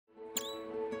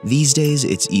These days,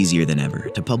 it's easier than ever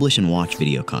to publish and watch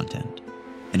video content.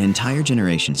 An entire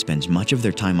generation spends much of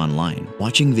their time online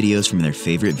watching videos from their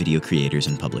favorite video creators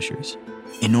and publishers.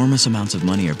 Enormous amounts of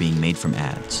money are being made from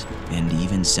ads and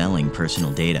even selling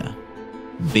personal data.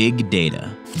 Big data,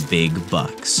 big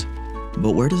bucks.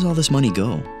 But where does all this money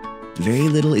go? Very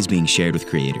little is being shared with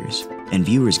creators, and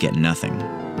viewers get nothing.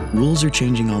 Rules are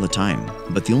changing all the time,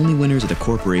 but the only winners are the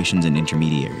corporations and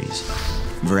intermediaries.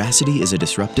 Verasity is a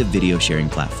disruptive video sharing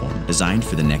platform designed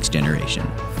for the next generation.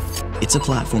 It's a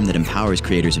platform that empowers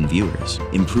creators and viewers,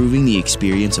 improving the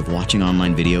experience of watching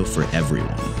online video for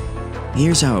everyone.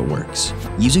 Here's how it works.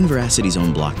 Using Veracity's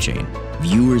own blockchain,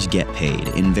 viewers get paid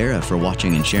in Vera for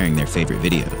watching and sharing their favorite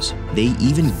videos. They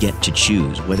even get to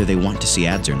choose whether they want to see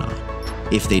ads or not.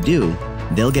 If they do,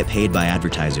 they'll get paid by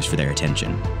advertisers for their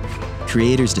attention.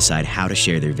 Creators decide how to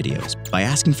share their videos by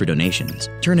asking for donations,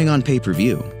 turning on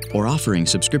pay-per-view, or offering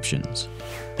subscriptions.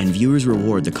 And viewers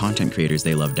reward the content creators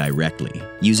they love directly,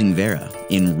 using Vera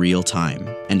in real time,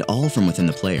 and all from within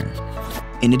the player.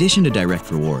 In addition to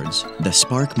direct rewards, the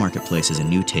Spark Marketplace is a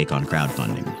new take on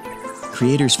crowdfunding.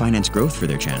 Creators finance growth for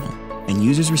their channel, and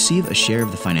users receive a share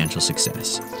of the financial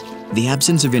success. The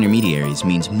absence of intermediaries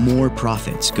means more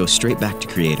profits go straight back to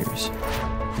creators.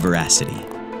 Verasity,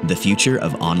 the future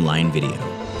of online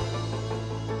video.